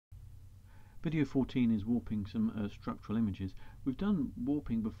Video 14 is warping some structural images. We've done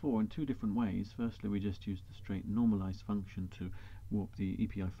warping before in two different ways. Firstly, we just used the straight Normalise function to warp the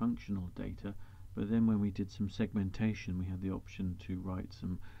EPI functional data, but then when we did some segmentation, we had the option to write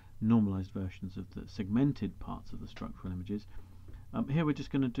some normalized versions of the segmented parts of the structural images. Here we're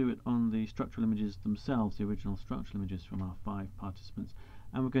just going to do it on the structural images themselves, the original structural images from our 5 participants,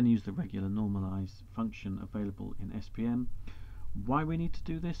 and we're going to use the regular Normalise function available in SPM. Why we need to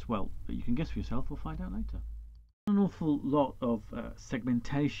do this? Well, you can guess for yourself. We'll find out later. An awful lot of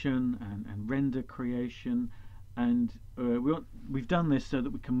segmentation and render creation, and we've done this so that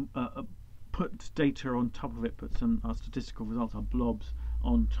we can put data on top of it, put our statistical results, our blobs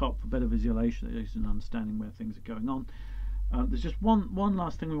on top for better visualization and understanding where things are going on. There's just one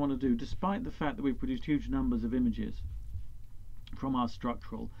last thing we want to do. Despite the fact that we've produced huge numbers of images from our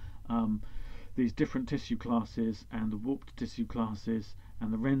structural, these different tissue classes and the warped tissue classes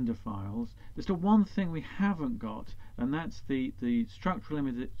and the render files, there's still one thing we haven't got, and that's the structural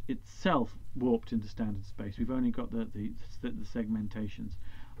image itself warped into standard space. We've only got the segmentations.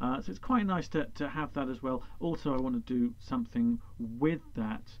 So it's quite nice to have that as well. Also, I want to do something with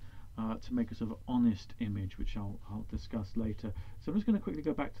that to make a sort of honest image, which I'll discuss later. So I'm just going to quickly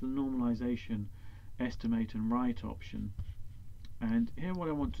go back to the normalization, estimate and write option. And here what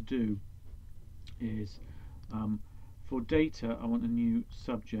I want to do is for data I want a new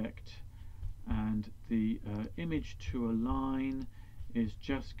subject, and the image to align is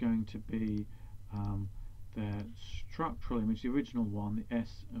just going to be the structural image, the original one, the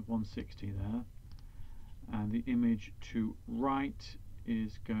S160 there, and the image to write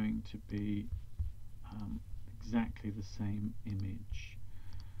is going to be exactly the same image.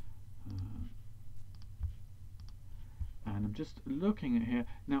 And I'm just looking at here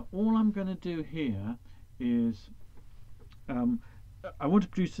now. All I'm going to do here is I want to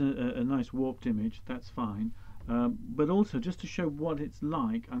produce a nice warped image. That's fine, but also just to show what it's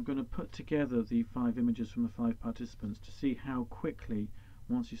like, I'm going to put together the 5 images from the 5 participants to see how quickly,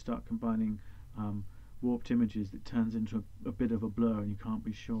 once you start combining warped images, it turns into a bit of a blur and you can't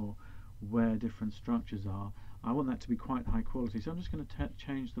be sure where different structures are. I want that to be quite high quality, so I'm just going to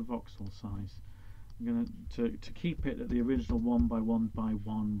change the voxel size. I'm going to keep it at the original 1 by 1 by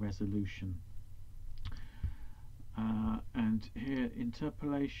 1 resolution. And here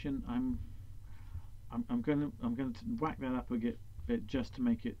interpolation, I'm going to whack that up a bit just to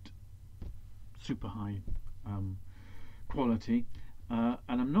make it super high quality. And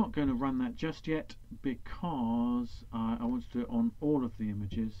I'm not going to run that just yet because I want to do it on all of the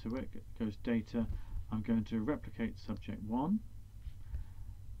images. So where it goes data, I'm going to replicate subject 1,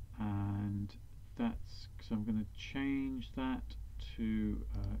 and so I'm going to change that to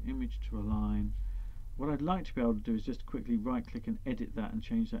image to align. What I'd like to be able to do is just quickly right click and edit that and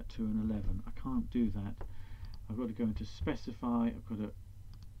change that to an 11. I can't do that. I've got to go into specify, I've got to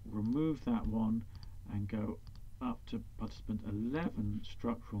remove that one and go up to participant 11,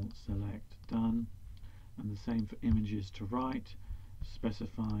 structural, select, done. And the same for images to write,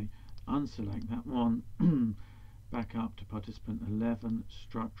 specify, unselect that one, back up to participant 11,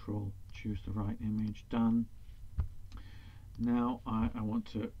 structural, choose the right image, done. Now I want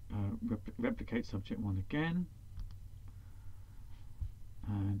to replicate subject 1 again,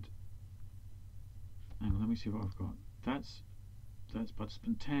 and hang on, let me see what I've got. That's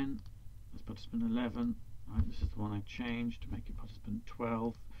participant 10, that's participant 11. Right, this is the one I changed to make it participant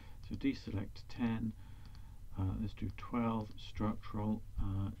 12. So deselect 10. Let's do 12, structural.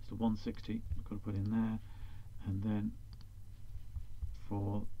 It's the 160 we've got to put in there, and then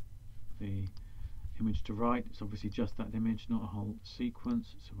for the image to write, it's obviously just that image, not a whole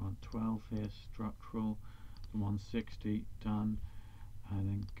sequence. So we're on 12 here, structural, the 160, done. And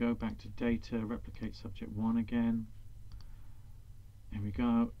then go back to data, replicate subject 1 again. Here we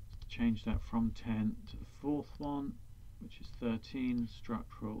go. Change that from 10 to the 4th one, which is 13,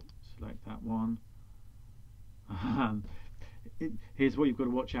 structural, select that one. Here's what you've got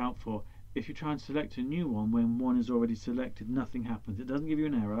to watch out for. If you try and select a new one when one is already selected, nothing happens. It doesn't give you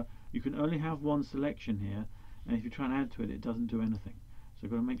an error. You can only have one selection here, and if you try and add to it, it doesn't do anything. So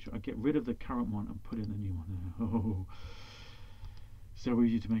I've got to make sure I get rid of the current one and put in the new one. Oh, so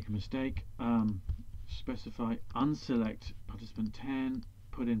easy to make a mistake. Specify, unselect participant 10,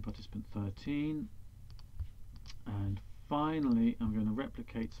 put in participant 13, and finally I'm going to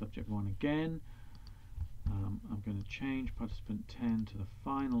replicate subject 1 again. I'm going to change participant 10 to the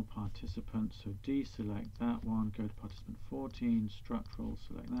final participant, so deselect that one, go to participant 14, structural,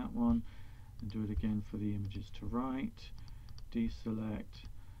 select that one, and do it again for the images to write. Deselect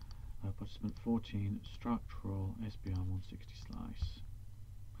participant 14, structural, SPM 160 slice.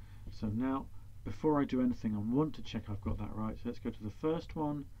 So now, before I do anything, I want to check I've got that right. So let's go to the first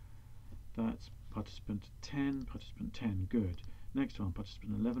one. That's participant 10, good. Next one,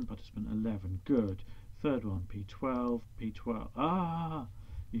 participant 11, good. Third one, P12, P12. Ah!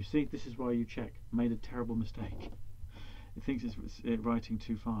 You see, this is why you check. Made a terrible mistake. It thinks it's writing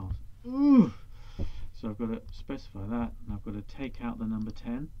two files. Ooh! So I've got to specify that, and I've got to take out the number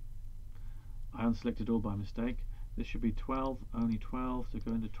 10. I unselected all by mistake. This should be 12, only 12, so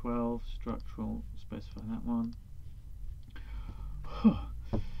go into 12, structural, specify that one.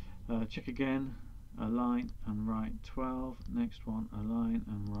 Check again, align and write 12, next one align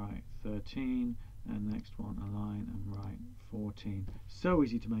and write 13, and next one align and write 14. So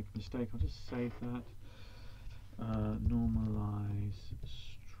easy to make a mistake. I'll just save that. Normalise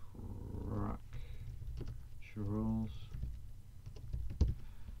structurals,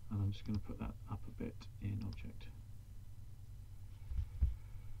 and I'm just going to put that up a bit in object.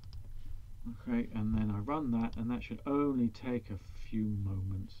 Okay, and then I run that, and that should only take a few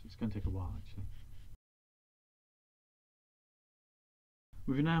moments. It's going to take a while actually.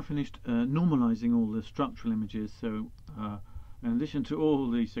 We've now finished normalizing all the structural images, so in addition to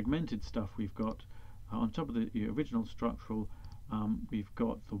all the segmented stuff we've got on top of the original structural, we've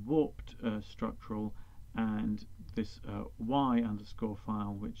got the warped structural and this y underscore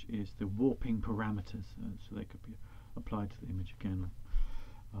file, which is the warping parameters, so they could be applied to the image again.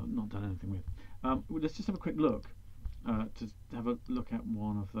 Not done anything with. Let's just have a quick look to have a look at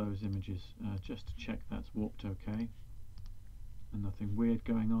one of those images, just to check that's warped okay and nothing weird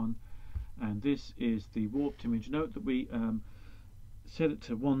going on. And this is the warped image. Note that we set it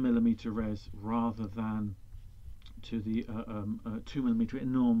to 1mm res rather than to the 2mm it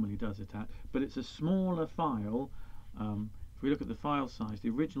normally does it at, but it's a smaller file. If we look at the file size, the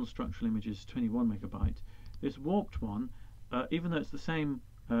original structural image is 21 megabyte. This warped one, even though it's the same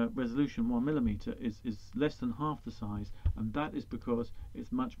resolution, 1mm, is less than half the size, and that is because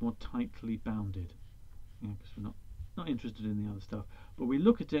it's much more tightly bounded. Because we're not interested in the other stuff, but we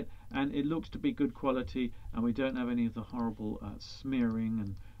look at it and it looks to be good quality, and we don't have any of the horrible smearing,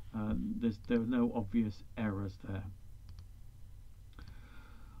 and there are no obvious errors there.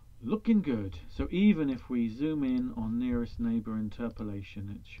 Looking good. So even if we zoom in on nearest neighbor interpolation,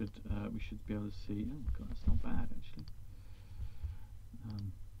 it should we should be able to see. Oh God, that's not bad actually.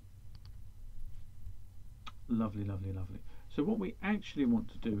 Lovely, lovely, lovely. So what we actually want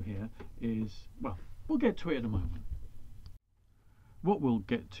to do here is, well, we'll get to it in a moment. What we'll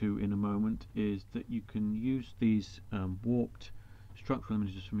get to in a moment is that you can use these warped structural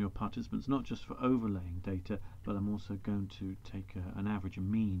images from your participants, not just for overlaying data, but I'm also going to take an average, a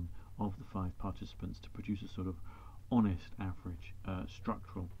mean of the 5 participants to produce a sort of honest average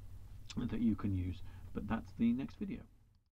structural that you can use. But that's the next video.